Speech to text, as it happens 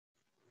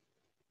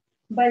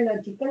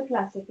Biological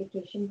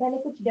classification, पहले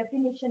कुछ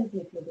definition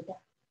लिख लो बेटा।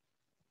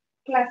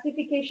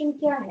 क्लासिफिकेशन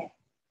क्या है?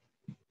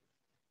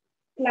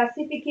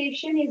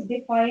 Classification is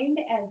defined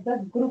as the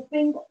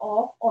grouping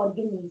of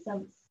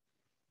organisms,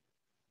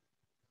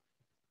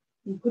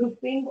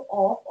 grouping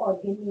of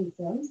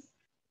organisms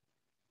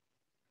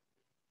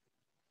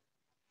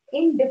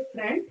in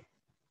different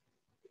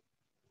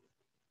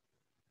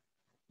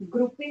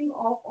grouping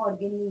of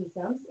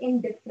organisms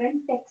in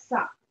different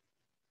taxa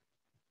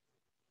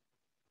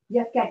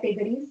या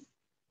categories,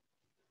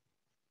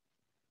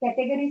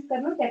 categories कर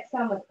लो,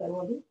 taxa मत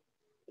करो अभी,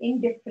 in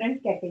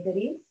different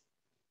categories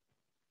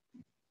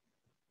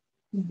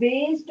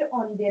based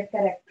on their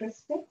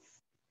characteristics,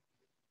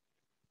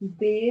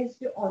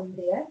 based on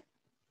their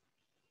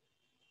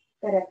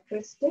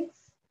characteristics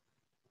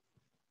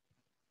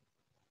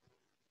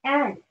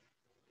and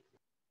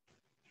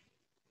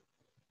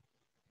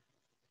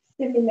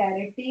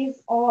similarities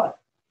or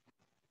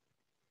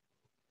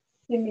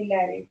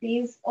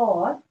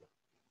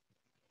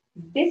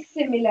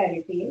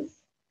dissimilarities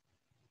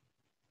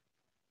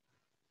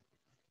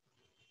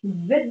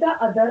with the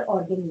other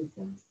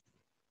organisms,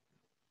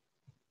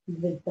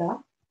 with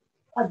the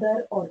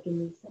other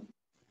organisms.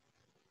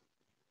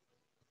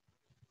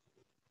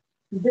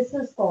 This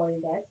is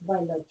called as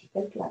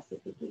biological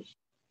classification.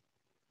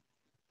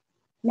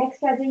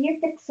 Next आ जाइए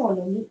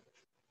taxonomy.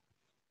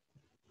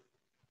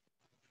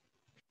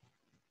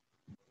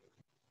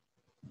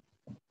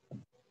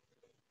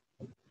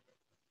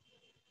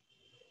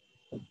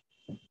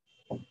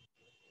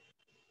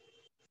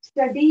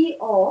 Study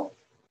of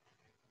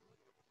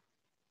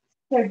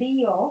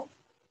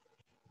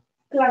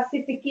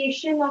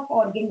classification of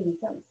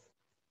organisms.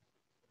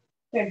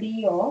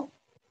 Study of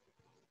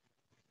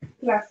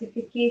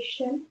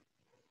classification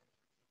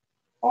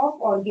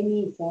of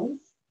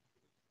organisms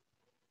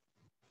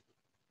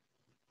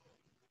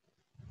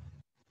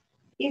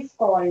is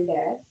called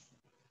as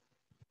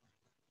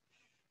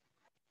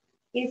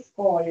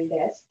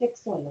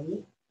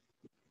taxonomy.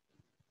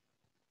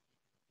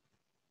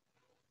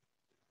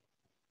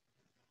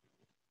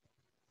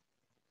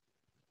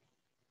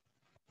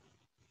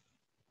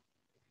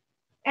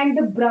 And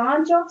the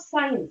branch of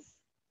science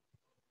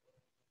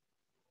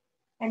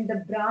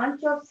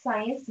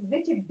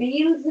which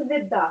deals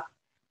with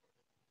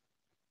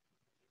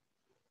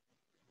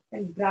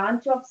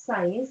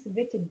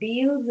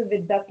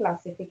the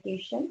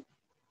classification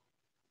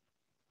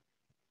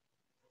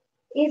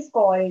is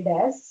called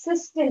as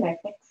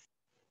systematics.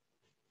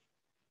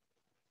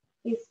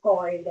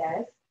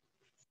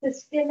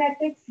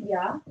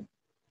 या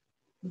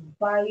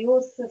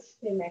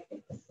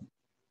biosystematics.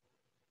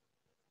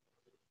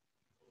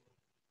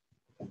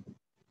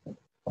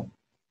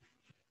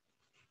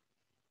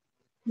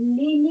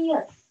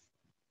 Linnaeus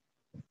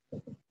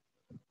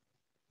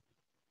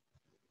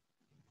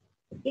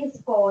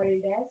is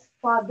called as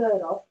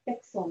father of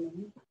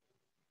taxonomy.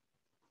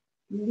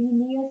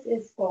 Linnaeus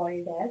is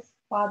called as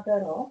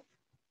father of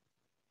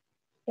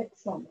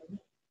taxonomy.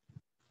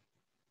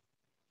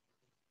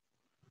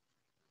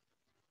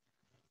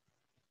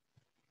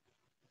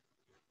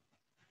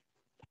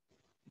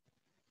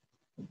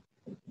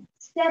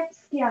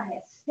 Steps क्या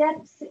है?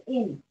 Steps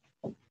in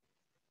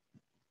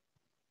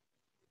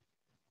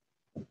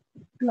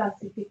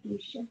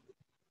classification.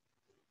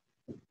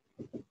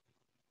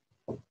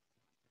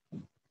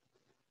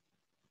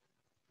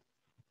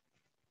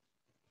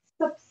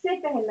 सबसे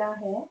पहला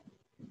है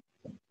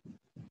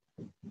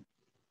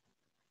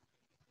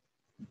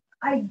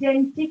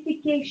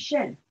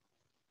identification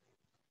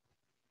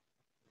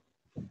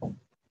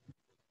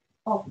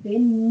of a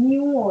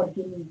new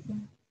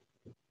organism.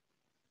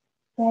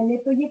 पहले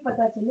तो ये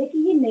पता चले कि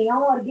ये नया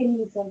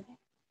ऑर्गेनिज्म है.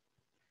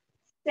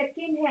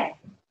 सेकेंड है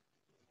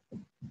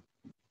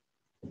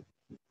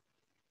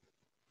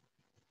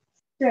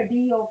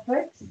स्टडी ऑफ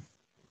इट्स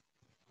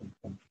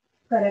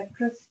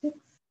कैरेक्टरिस्टिक्स.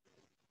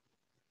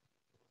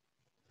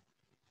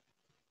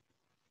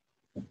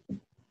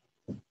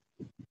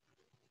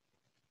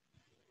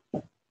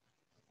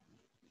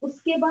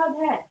 उसके बाद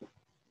है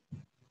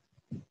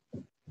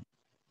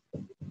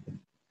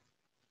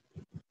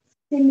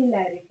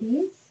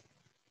similarities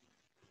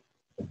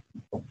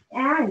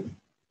and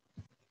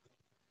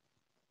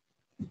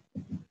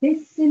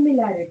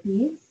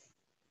dissimilarities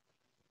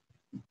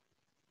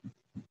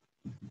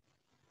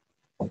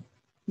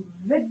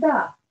with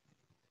the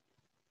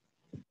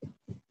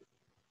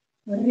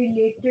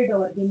related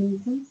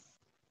organisms.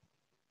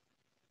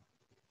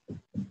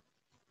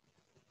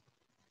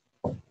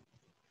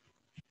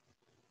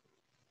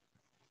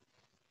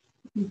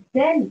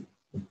 Then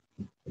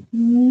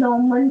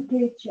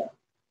nomenclature.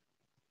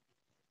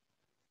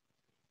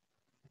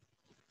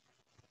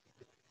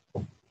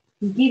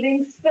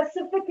 Giving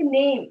specific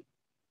name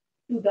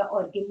to the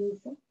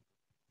organism.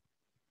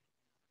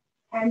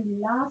 And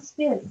last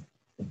is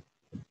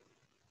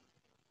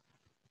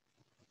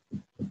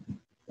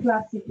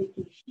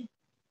classification.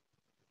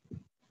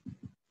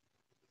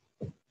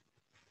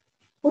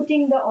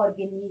 Putting the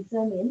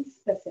organism in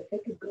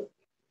specific group.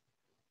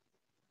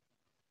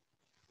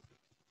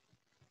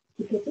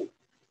 ठीक है जी?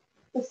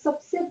 तो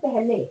सबसे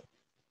पहले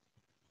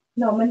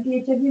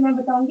नॉमेनक्लेचर भी मैं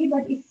बताऊंगी,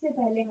 बट इससे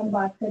पहले हम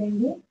बात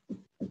करेंगे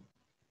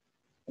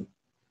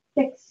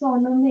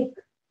टेक्सोनोमिक,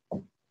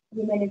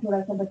 ये मैंने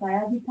थोड़ा सा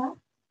बताया भी था,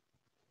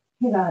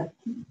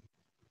 hierarchy.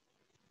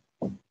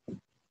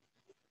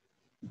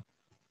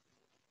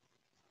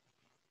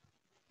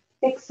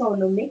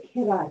 Taxonomic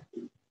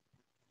hierarchy,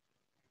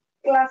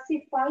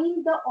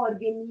 classifying the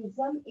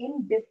organism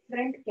in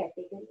different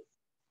categories.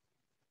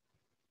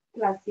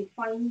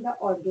 Classifying the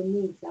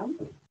organism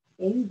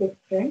in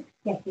different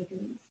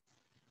categories.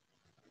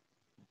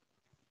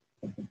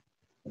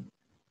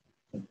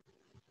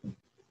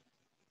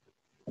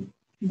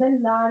 The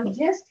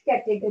largest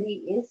category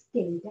is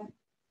kingdom.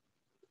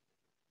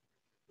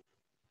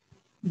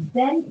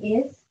 Then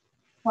is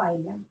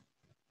phylum.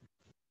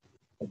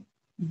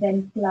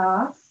 Then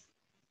class,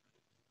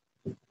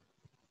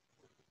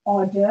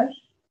 order,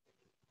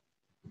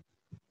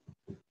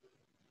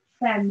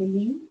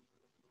 family,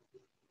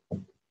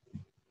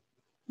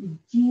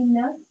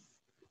 genus,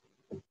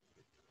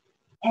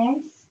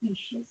 and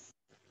species.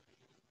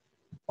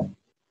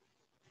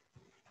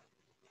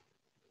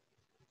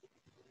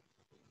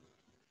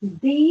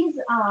 These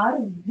are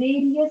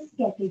various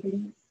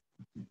categories.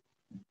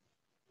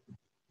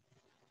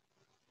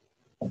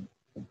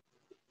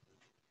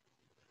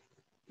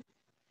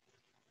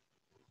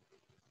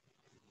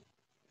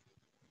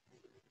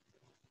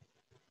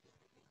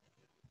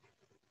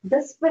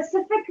 The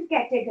specific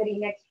category,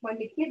 next one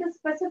लिखिए, the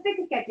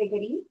specific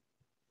category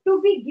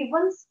to be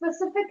given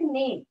specific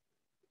name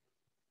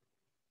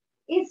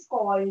is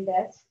called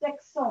as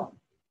taxon.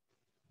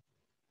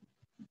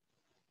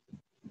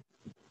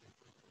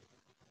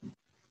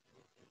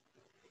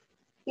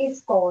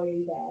 Is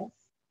called as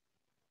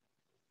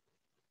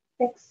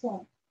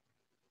taxon.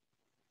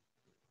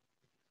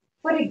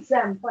 For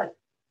example,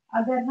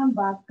 अगर हम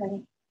बात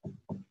करें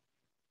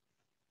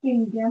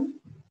kingdom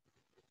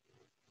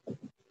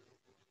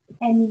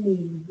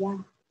Animalia,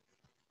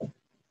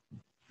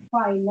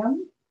 phylum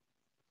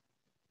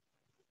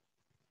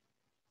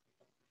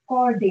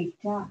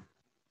Chordata,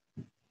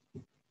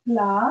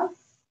 class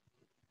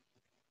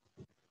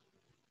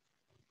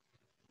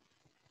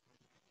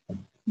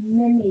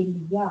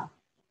Mammalia,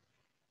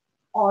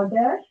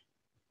 order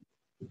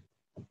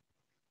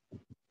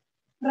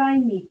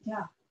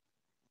Primata,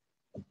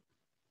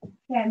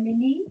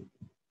 family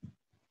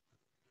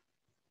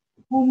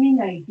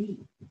Hominidae,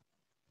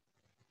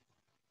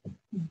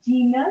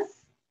 genus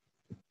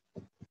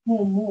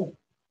Homo,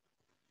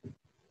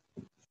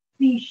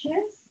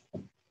 species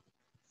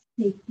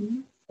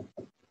Sapiens.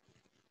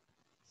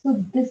 So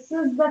this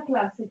is the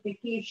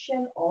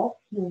classification of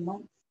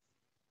humans.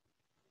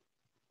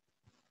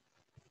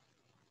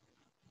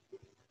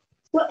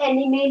 So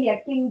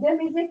Animalia, kingdom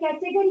is a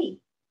category.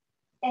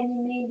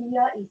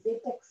 Animalia is a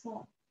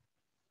taxon.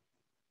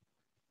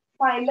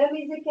 Phylum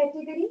is a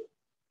category.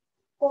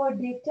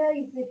 Chordata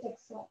is a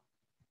taxon.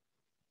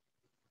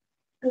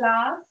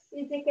 Class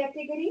is a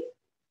category.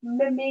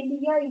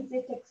 Mammalia is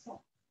a taxon.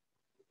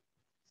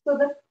 So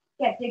the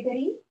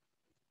category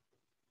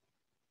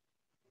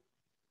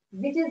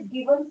which is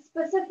given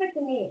specific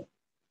name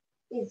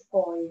is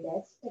called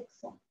as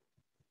taxon.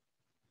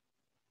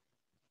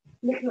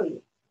 लिख लो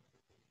ये.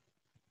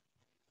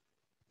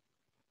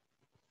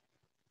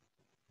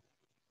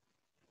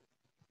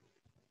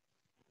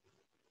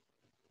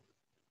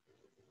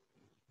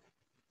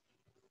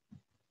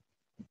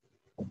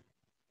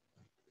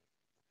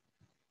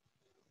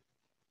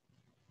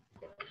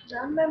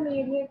 Ma'am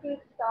area के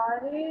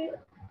सारे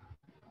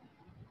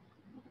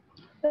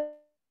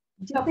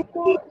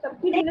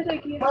सबकी genus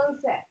एक ही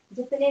है,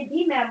 जितने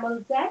भी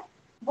mammals है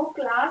वो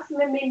क्लास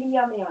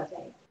मैमेलिया में आ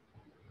जाएगा.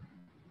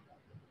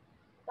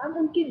 मैम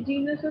उनकी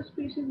जीनस और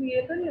स्पीशीज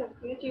ये तो नहीं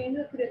होती है, चेंज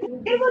होती रहती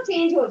है. फिर वो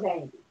चेंज हो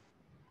जाएंगी.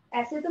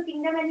 ऐसे तो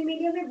किंगडम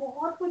एनिमेलिया में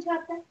बहुत कुछ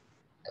आता है,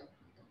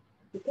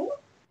 ठीक है ना.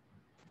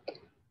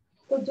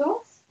 तो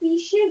जो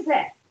स्पीशीज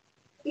है,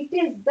 it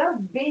is the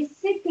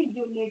basic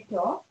unit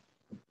of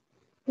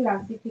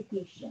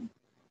classification.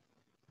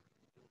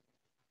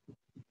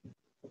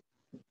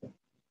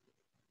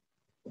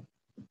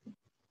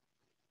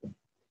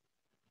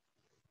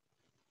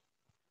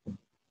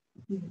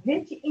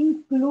 which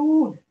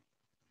include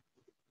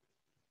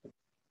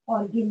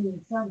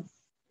organisms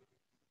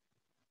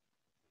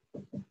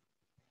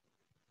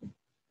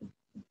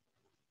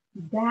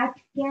that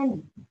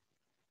can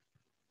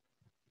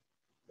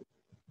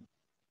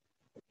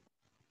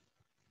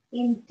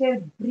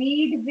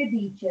interbreed with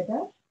each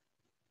other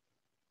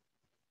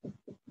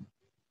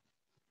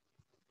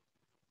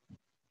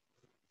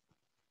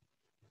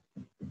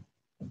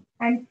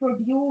and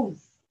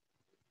produce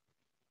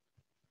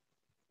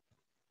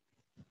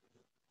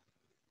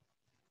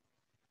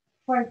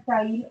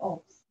fertile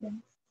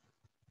offspring.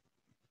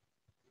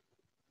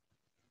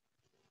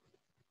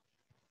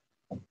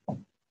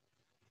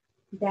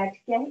 That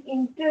can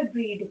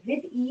interbreed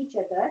with each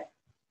other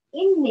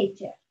in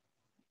nature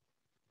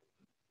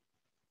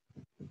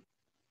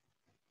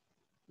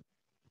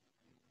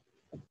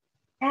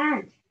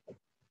and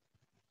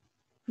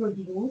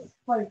produce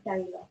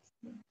fertile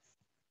offspring.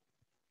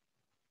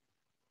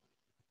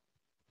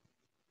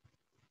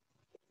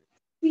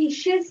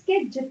 Species के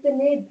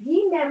जितने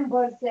भी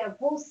members हैं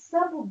वो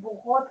सब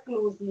बहुत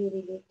closely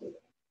related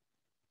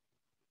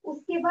है।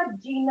 उसके बाद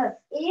जीनस,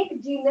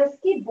 एक जीनस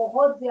की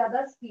बहुत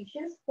ज्यादा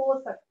स्पीशीज हो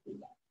सकती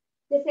है।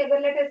 जैसे अगर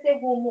लेट से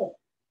होमो,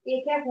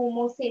 एक है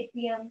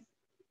होमोसेपियंस,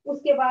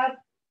 उसके बाद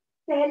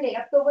पहले,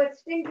 अब तो वो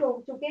एक्सटिंक्ट हो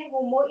चुके हैं,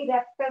 होमो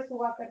इरेक्टस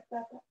हुआ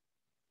करता था।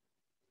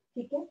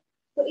 ठीक है,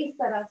 तो इस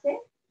तरह से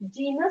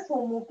जीनस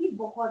होमो की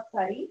बहुत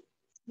सारी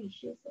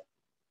स्पीशीज है।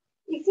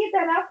 इसी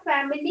तरह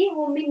फैमिली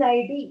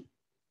होमिनाइडी,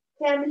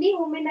 फैमिली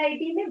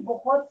होमिनाइडी में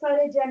बहुत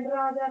सारे जेंडर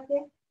आ जाते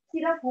हैं,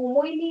 सिर्फ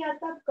होमो ही नहीं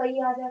आता, कई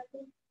आ जाते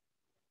हैं।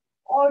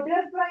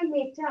 ऑर्डर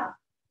प्राइमेटा,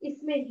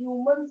 इसमें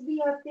ह्यूमंस भी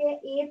आते हैं,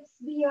 एप्स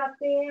भी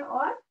आते हैं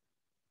और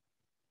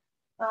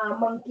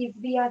मंकीज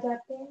भी आ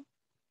जाते हैं।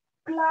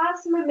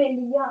 क्लास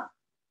मेमेलिया,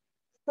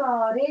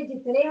 सारे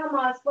जितने हम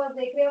आसपास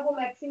देख रहे हैं वो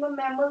मैक्सिमम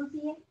मैमल्स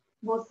ही हैं,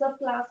 वो सब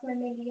क्लास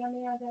मेमेलिया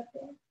में आ जाते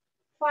हैं।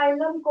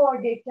 फाइलम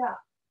कॉर्डेटा,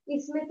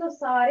 इसमें तो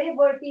सारे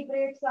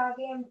वर्टिब्रेट्स आ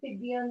गए,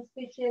 amphibians,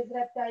 fishes,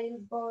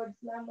 reptiles, birds,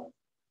 mammals.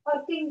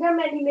 और किंगडम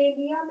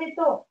एनिमेलिया में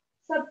तो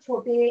सब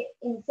छोटे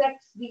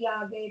इंसेक्ट्स भी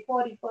आ गए,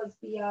 पॉरिपर्स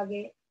भी आ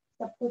गए,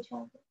 सब कुछ आ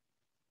गया।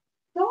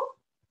 तो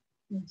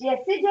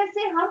जैसे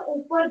जैसे हम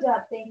ऊपर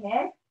जाते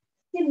हैं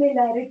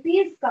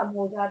सिमिलैरिटीज कम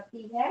हो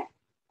जाती है,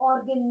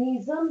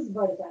 ऑर्गेनिजम्स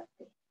बढ़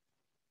जाते हैं।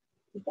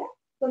 ठीक है,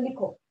 तो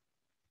लिखो,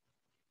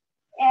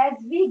 as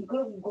we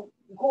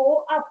go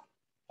up,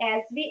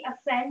 as we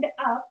ascend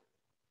up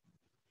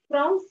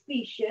from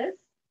species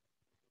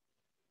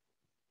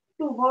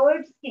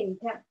towards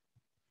kingdom,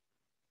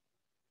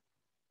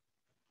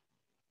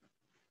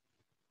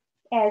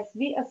 as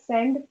we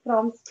ascend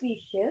from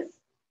species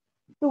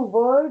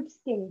towards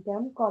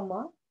kingdom,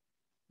 comma,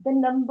 the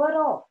number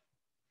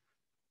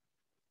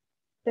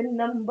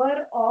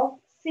of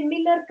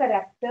similar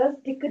characters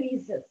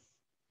decreases.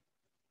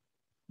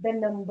 The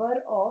number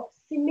of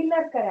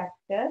similar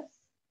characters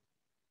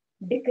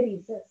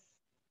decreases,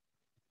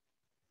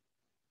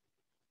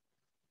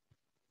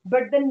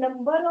 but the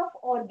number of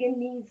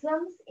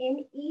organisms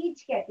in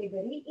each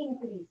category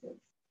increases.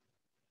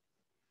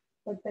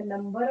 But the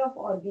number of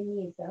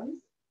organisms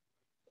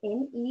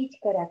in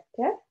each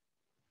character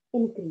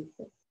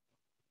increases.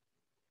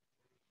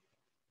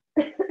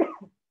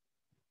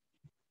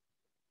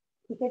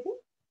 ठीक है जी,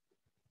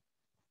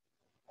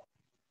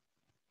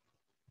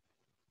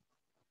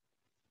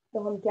 तो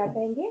हम क्या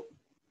कहेंगे,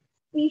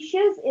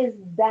 species is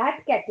that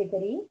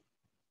category,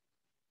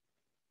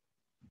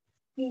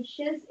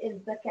 species is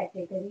the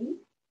category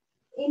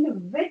in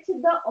which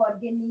the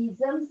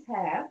organisms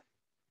have,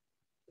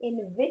 in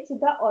which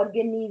the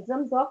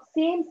organisms of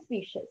same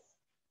species,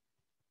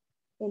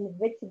 in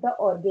which the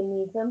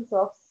organisms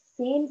of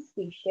same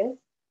species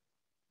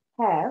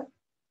have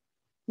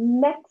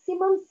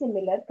maximum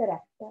similar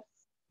characters,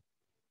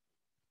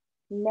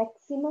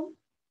 maximum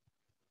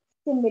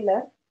similar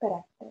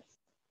characters.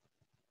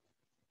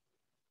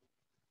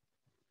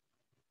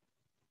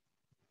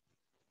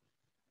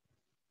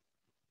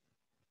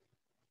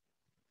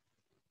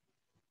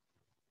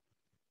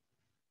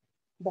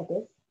 That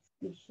is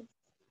species.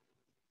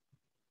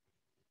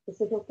 Is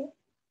it okay?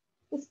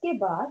 उसके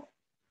बाद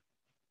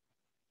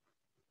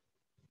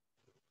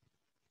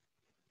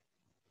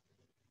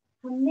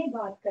हमने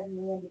बात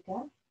करनी है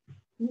बेटा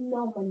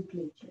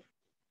nomenclature.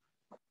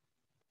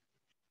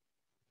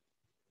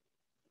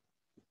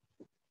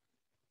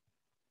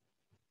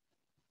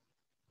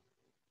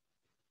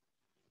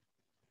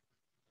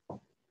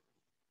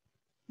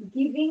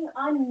 Giving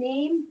a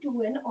name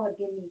to an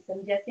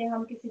organism, जैसे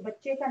हम किसी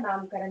बच्चे का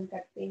नामकरण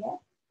करते हैं,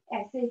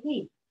 ऐसे he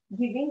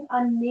giving a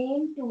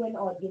name to an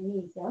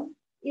organism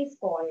is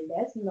called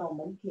as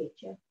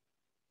nomenclature.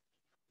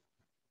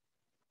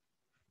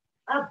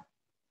 अब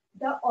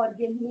द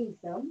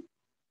ऑर्गेनिज्म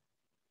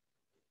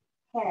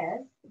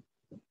हैज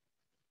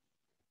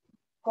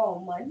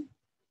कॉमन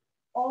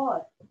और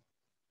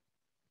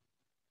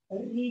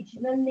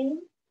रीजनल नेम,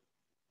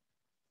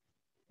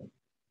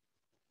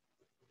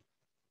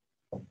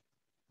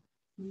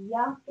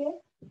 या फिर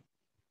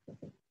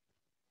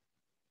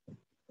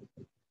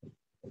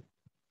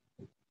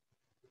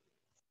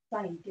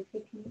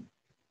साइंटिफिक नेम।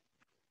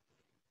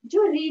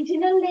 जो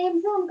रीजनल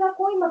नेम्स है उनका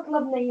कोई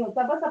मतलब नहीं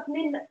होता, बस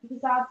अपने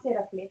हिसाब से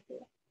रख लेते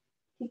हैं।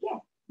 ठीक है,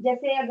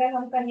 जैसे अगर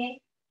हम कहें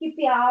कि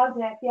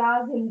प्याज है,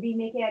 प्याज हिंदी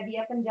में कह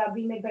दिया,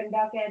 पंजाबी में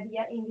गंडा कह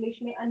दिया,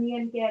 इंग्लिश में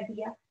अनियन कह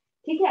दिया।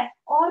 ठीक है,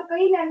 और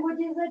कई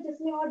लैंग्वेजेस है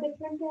जिसमें और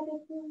डिफरेंट कह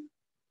देते हैं।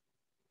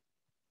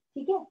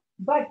 ठीक है,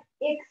 बट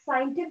एक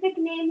साइंटिफिक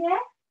नेम है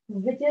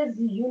which is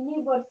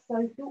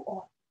universal to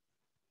all.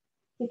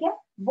 ठीक है,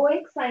 वो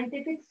एक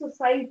साइंटिफिक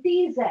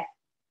सोसाइटीज है,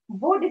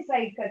 वो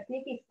डिसाइड करती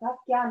है कि इसका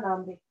क्या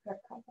नाम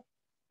रखा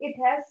जाए। It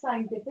has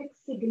scientific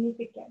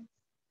significance,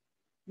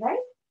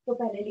 right. तो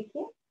पहले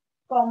लिखिए,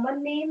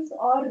 कॉमन नेम्स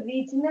और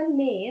regional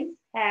names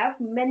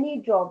have many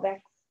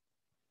drawbacks.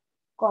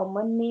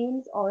 Common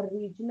names और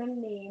regional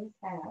names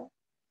have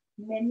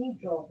many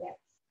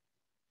drawbacks.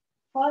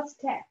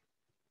 First है,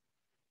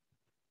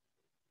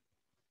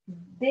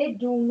 they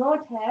do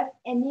not have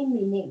any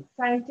meaning,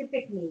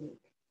 scientific meaning.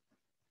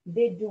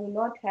 They do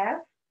not have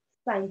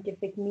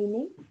scientific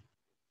meaning.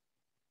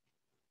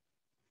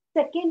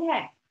 Second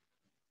है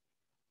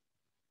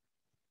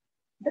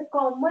the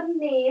common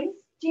names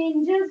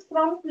changes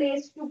from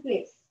place to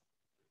place.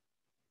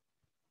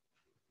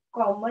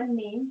 Common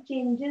name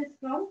changes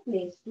from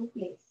place to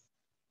place.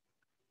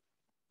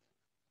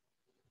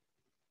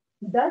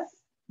 Thus,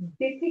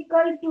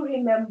 difficult to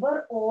remember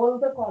all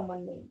the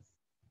common names.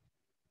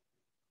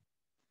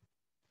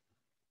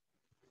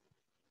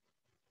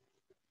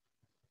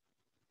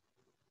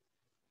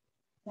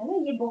 है ना,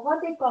 ये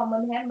बहुत एक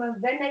common है।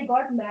 When I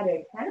got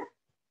married, है ना,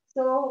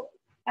 so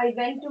I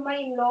went to my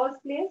in-laws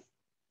place.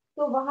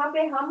 तो वहां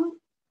पे हम,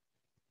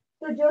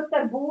 तो जो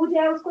तरबूज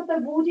है उसको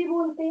तरबूज ही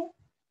बोलते हैं,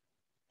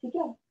 ठीक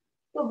है।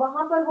 तो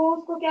वहां पर वो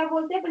उसको क्या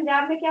बोलते हैं,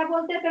 पंजाब में क्या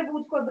बोलते हैं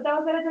तरबूज को,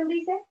 बताओ जरा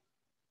जल्दी से।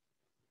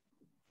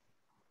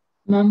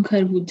 मैम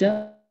खरबूजा।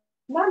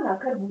 ना ना,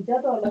 खरबूजा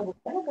तो अलग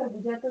होता है ना,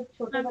 खरबूजा तो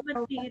छोटे वाला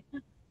होता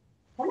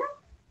है ना।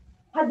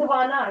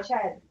 हदवाना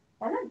शायद,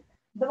 है ना,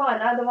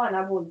 दवाना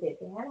दवाना बोलते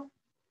थे, है ना।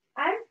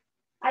 एंड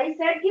आई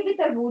सेड कि भी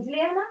तरबूज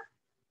ले आना,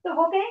 तो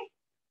वो कहे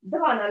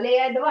दवाना ले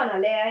आए, दवाना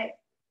ले आए।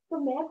 तो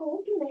मैं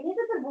कहूँ कि मैंने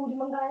तो तरबूज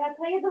मंगाया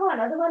था, ये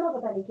दवाना दवाना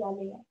पता नहीं क्या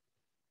ले आए,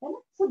 है ना।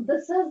 So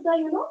this is the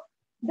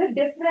the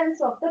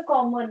difference of the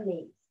common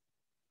names,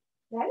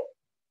 right.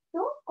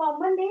 तो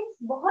कॉमन नेम्स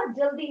बहुत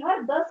जल्दी,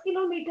 हर 10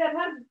 किलोमीटर,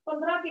 हर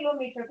 15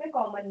 किलोमीटर पे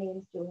कॉमन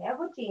नेम्स जो है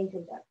वो चेंज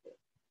हो जाते हैं,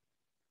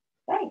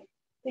 राइट।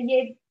 तो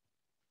ये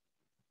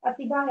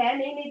अतिभा है,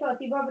 नहीं नहीं तो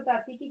अतिभा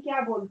बताती कि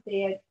क्या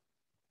बोलते हैं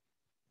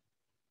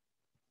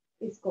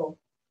इसको,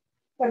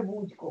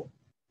 तरबूज को,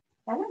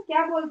 है ना,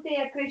 क्या बोलते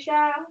हैं।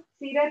 कृषा,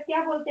 सीरत,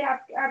 क्या बोलते हैं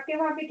आपके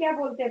वहां पे क्या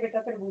बोलते हैं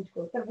बेटा, तरबूज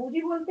को तरबूज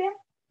ही बोलते हैं।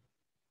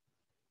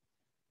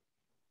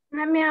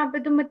 मैम यहाँ पे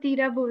तो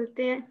मतीरा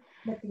बोलते हैं।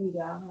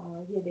 मतीरा,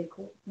 हाँ ये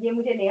देखो, ये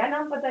मुझे नया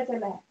नाम पता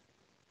चला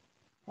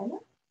है ना।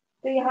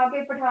 तो यहाँ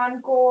पे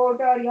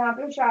पठानकोट और यहाँ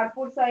पे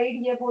होशियारपुर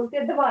साइड ये बोलते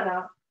हैं दवाना।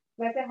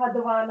 वैसे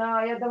हदवाना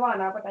या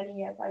दवाना पता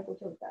नहीं, ऐसा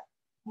कुछ होता है,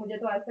 मुझे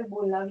तो आज तक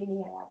बोलना भी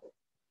नहीं आया।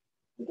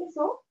 ठीक है,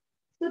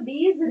 सो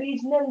दीज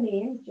रीजनल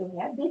नेम्स जो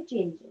है दे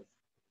changes,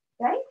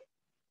 right.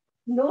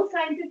 No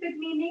scientific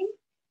meaning.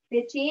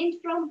 They change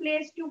from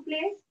place to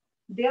place,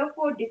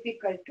 therefore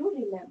difficult to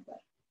remember.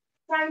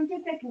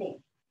 Scientific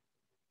name.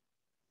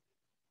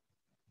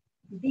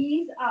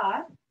 These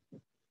are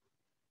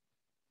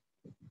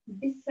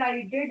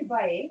decided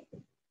by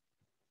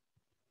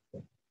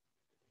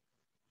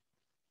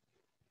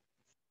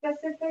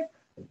specific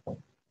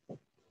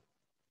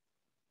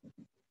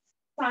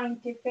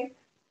scientific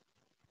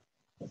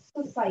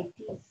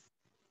societies.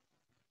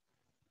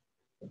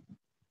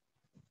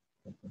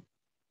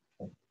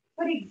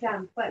 For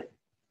example,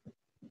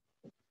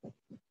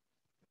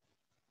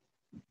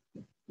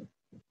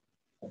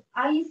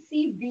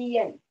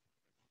 ICBN,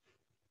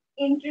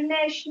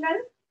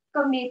 International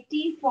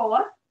Committee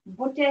for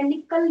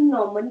Botanical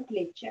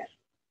Nomenclature.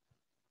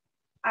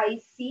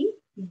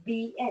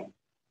 ICBN,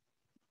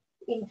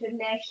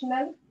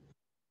 International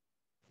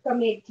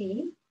Committee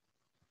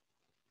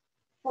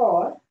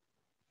for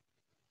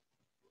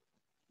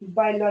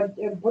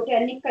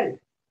Botanical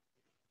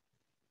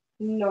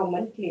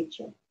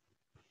Nomenclature.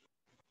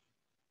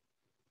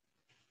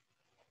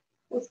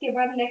 उसके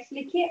बाद next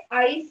लिखिए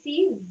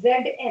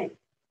ICZN,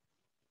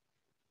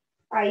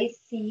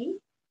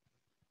 ICZN,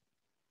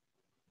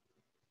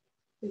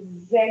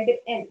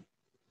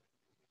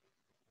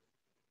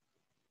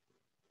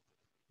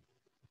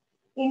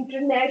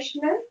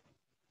 international,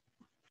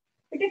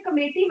 बेटे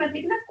committee मत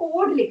लिखना,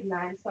 code लिखना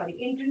है, sorry,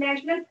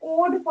 international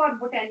code for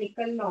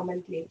botanical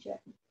nomenclature,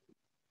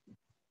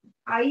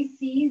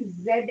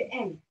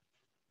 ICZN,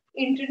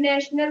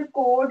 international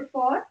code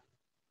for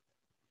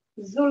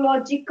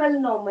zoological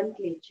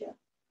nomenclature,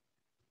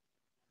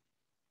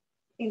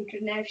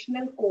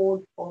 international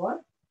code for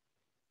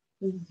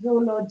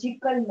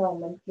zoological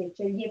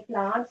nomenclature। ये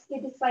plants के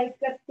डिसाइड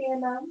करते हैं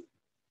नाम,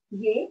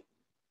 ये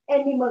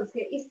एनिमल्स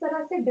के, इस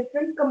तरह से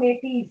डिफरेंट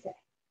कमेटीज है,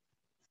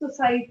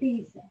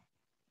 सोसाइटीज है।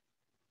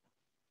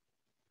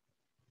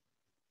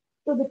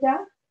 तो बेटा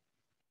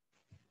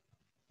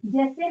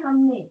जैसे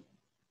हमने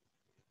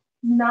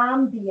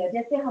नाम दिया,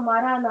 जैसे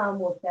हमारा नाम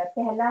होता है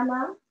पहला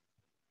नाम,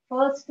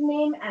 first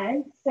name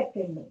and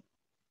second name,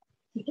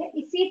 ठीक है,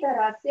 इसी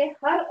तरह से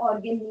हर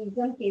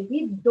ऑर्गेनिज्म के भी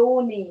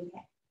दो नेम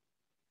है।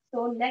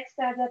 तो नेक्स्ट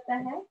आ जाता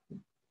है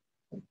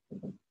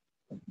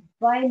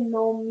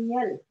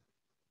binomial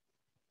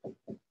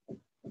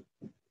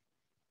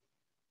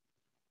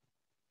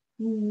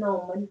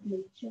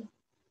nomenclature.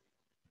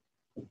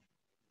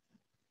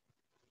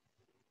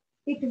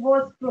 It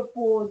was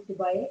proposed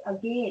by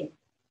again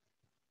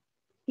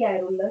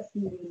Carolus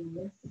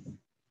Linnaeus.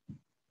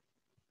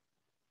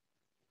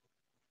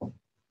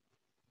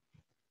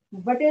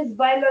 What is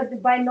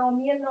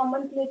binomial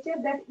nomenclature?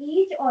 That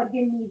each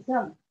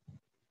organism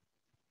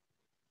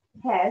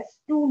has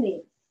two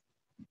names.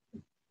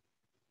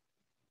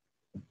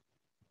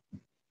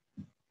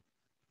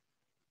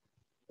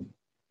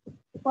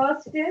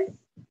 First is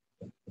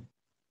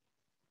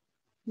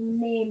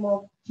name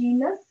of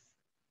genus,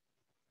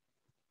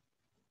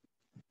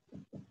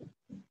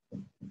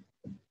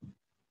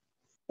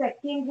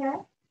 second है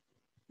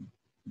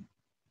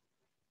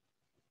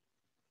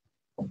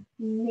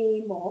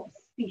name of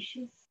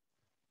species.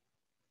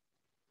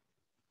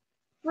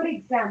 For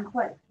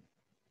example,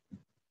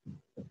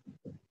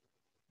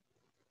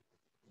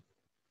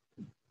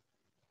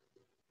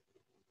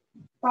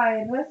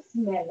 पायरस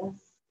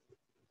Malus,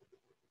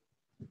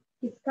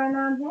 किसका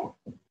नाम है?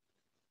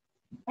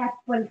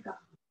 Apple का.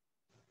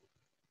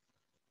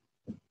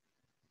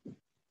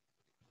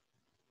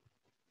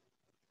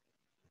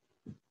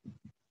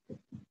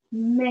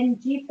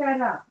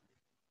 Mangifera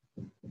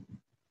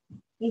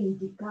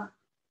indica,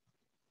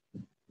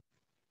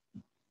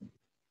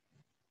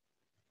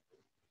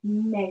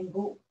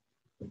 mango.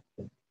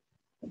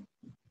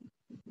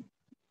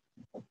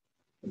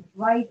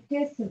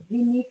 वाइटिस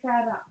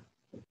विनिफेरा,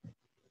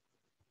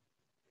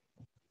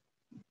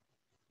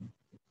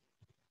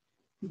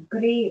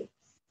 grapes.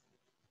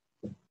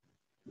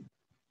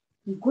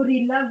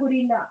 Guerrilla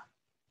guerrilla,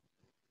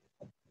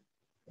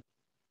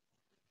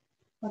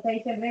 पता ही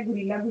चल रहा है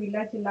guerrilla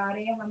guerrilla चिल्ला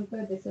रहे हैं हम,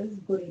 तो दिस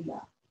इज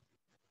गुरिल्ला.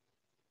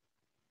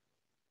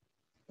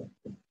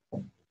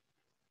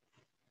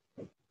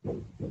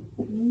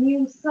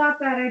 म्यूसा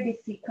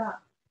पैराडिसिका,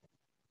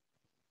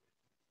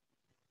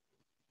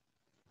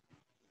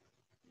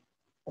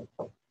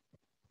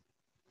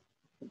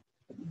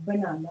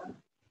 बनाना.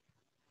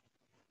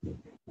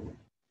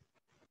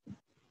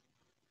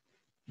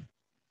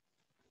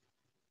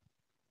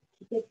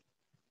 ठीक है,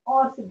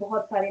 और से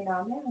बहुत सारे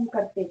नाम हैं, हम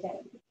करते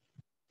जाएंगे.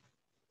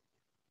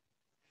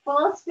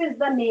 First is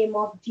the name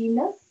of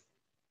genus,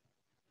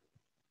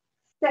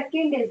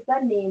 second is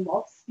the name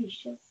of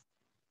species.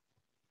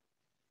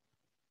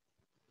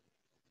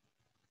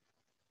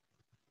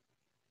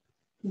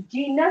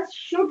 Genus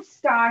should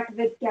start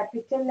with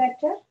capital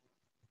letter.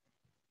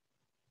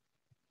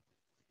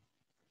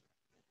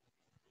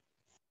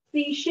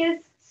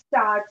 Species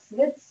starts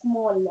with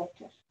small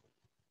letter.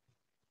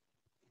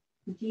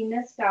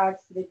 Genus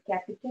starts with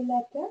capital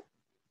letter.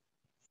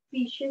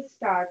 Species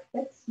start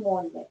with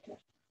small letter.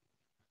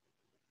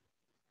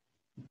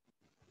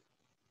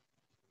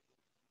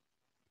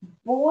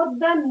 Both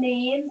the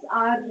names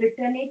are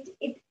written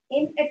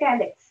in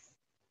italics.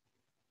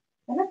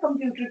 है ना,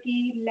 computer की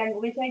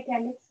language है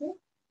italics है.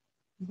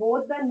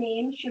 Both the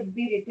names should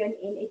be written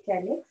in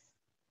italics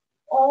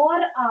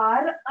और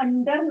are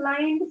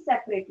underlined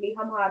separately.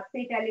 हम हाथ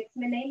से italics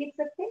में नहीं लिख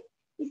सकते,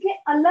 इसलिए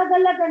अलग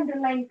अलग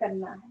अंडरलाइन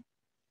करना है.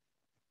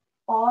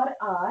 और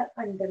are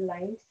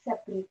underlined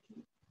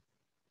separately.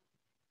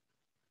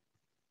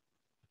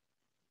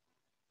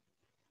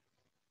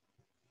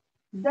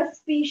 The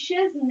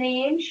species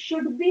name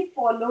should be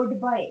followed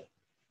by,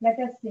 let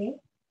us से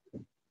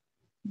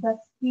the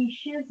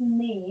species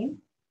name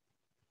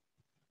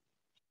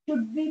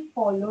should be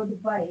followed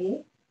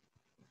by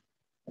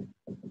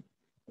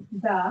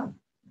the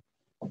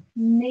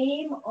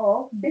name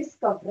of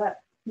discoverer.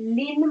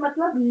 लिन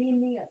मतलब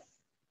Linnaeus,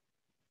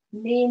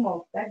 name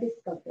of the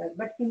discoverer.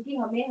 But क्योंकि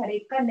हमें हर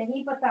एक का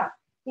नहीं पता,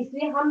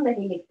 इसलिए हम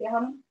नहीं लिखते,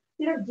 हम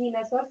सिर्फ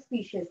जीनस और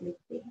स्पीशीज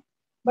लिखते हैं.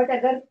 बट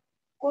अगर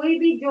कोई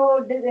भी जो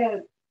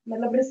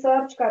मतलब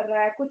रिसर्च कर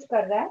रहा है, कुछ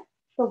कर रहा है,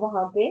 तो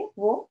वहां पे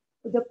वो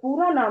जब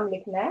पूरा नाम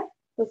लिखना है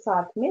तो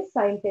साथ में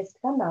साइंटिस्ट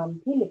का नाम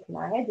भी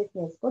लिखना है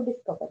जिसने इसको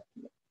डिस्कवर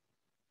किया.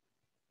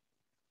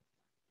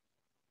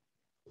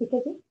 ठीक है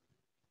जी.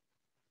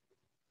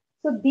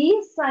 So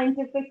these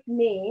scientific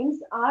names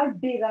are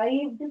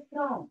derived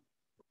from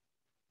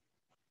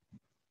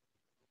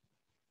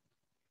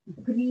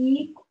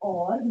Greek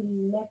or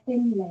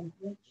Latin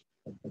language.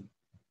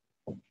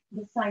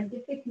 The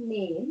scientific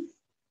names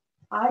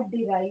are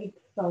derived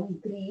from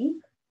Greek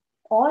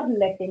or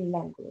Latin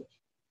language.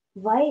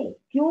 Why?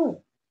 क्यों?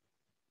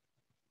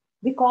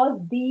 Because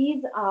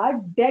these are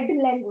dead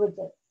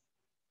languages.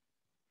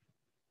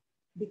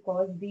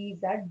 Because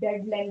these are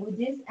dead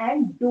languages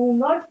and do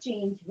not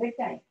change with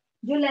time.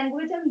 जो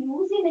language हम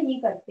use ही नहीं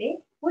करते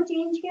वो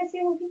change कैसे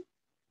होगी?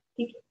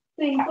 ठीक है,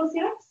 तो इनको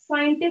सिर्फ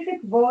साइंटिफिक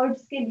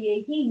वर्ड्स के लिए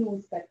ही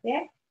यूज करते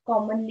हैं,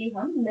 कॉमनली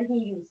हम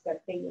नहीं यूज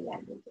करते ये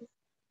languages.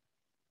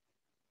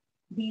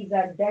 These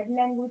are dead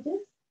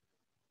languages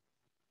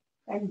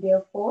and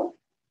therefore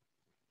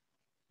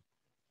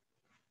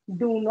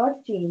do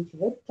not change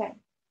with time.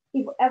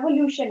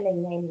 Evolution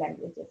नहीं है इन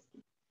लैंग्वेजेस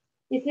की,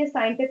 इसलिए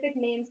साइंटिफिक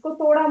नेम्स को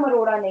तोड़ा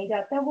मरोड़ा नहीं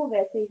जाता, वो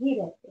वैसे ही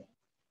रहते हैं.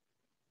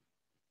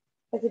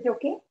 Is it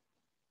okay?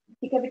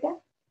 ठीक है बेटा,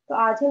 तो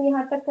आज हम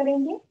यहाँ तक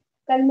करेंगे.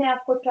 कल मैं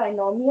आपको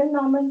ट्राइनोमियल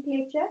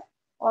नॉमेनक्लेचर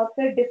और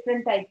फिर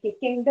डिफरेंट टाइप के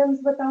किंगडम्स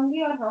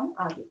बताऊंगी और हम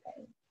आगे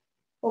करेंगे.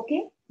 ओके,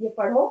 ये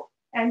पढ़ो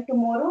and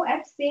tomorrow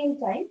at same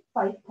time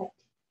 5:30.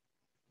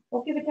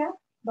 Okay बेटा,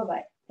 बाय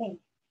बाय, थैंक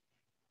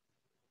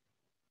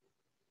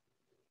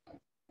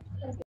यू.